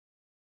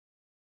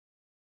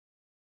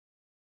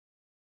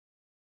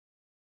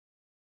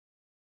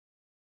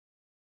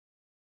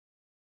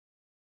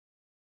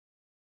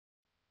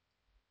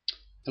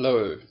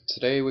Hello,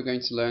 today we're going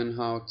to learn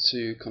how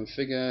to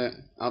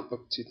configure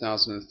Outlook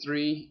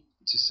 2003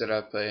 to set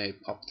up a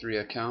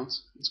POP3 account.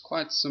 It's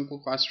quite simple,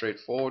 quite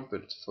straightforward,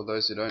 but for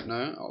those who don't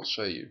know, I'll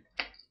show you.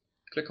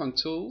 Click on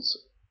Tools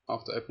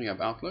after opening up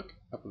Outlook,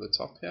 up at the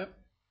top here.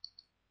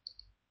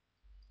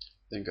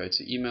 Then go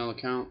to Email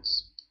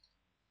Accounts.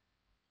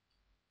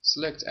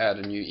 Select Add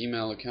a new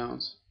email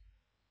account.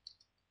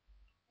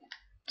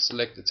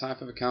 Select the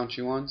type of account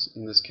you want,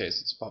 in this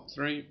case it's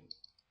POP3.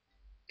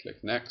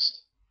 Click Next.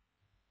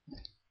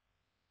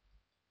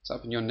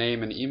 Type in your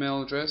name and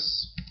email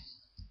address.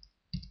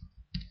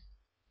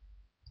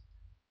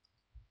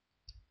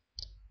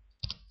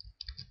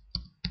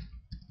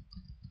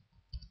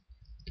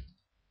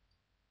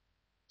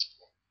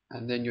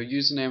 And then your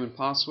username and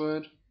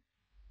password.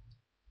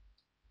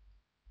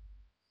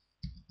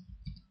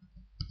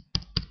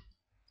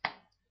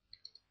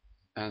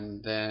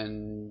 And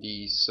then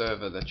the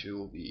server that you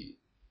will be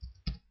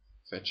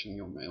fetching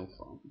your mail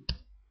from.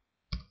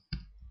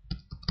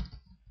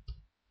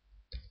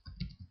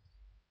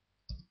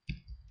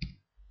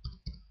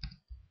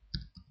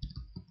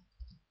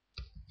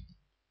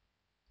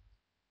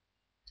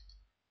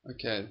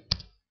 Okay,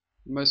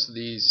 most of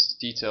these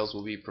details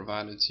will be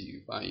provided to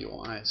you by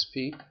your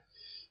ISP.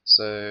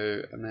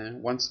 So, and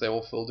then once they're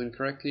all filled in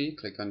correctly,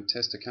 click on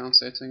Test Account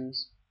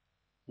Settings.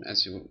 And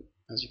as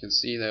you can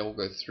see, they all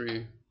go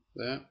through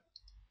there.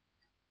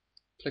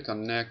 Click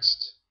on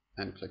Next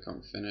and click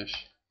on Finish,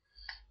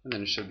 and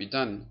then it should be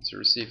done. To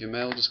receive your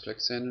mail, just click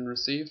Send and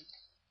Receive.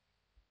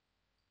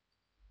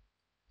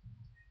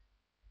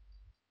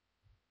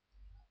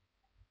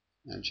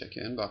 And check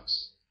your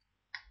inbox.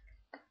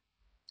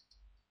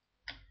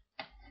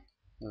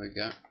 There we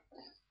go.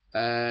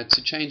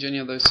 To change any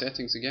of those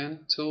settings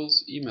again,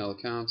 Tools, Email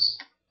Accounts,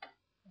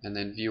 and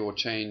then View or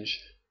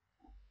Change,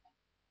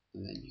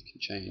 and then you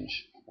can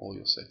change all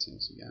your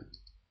settings again.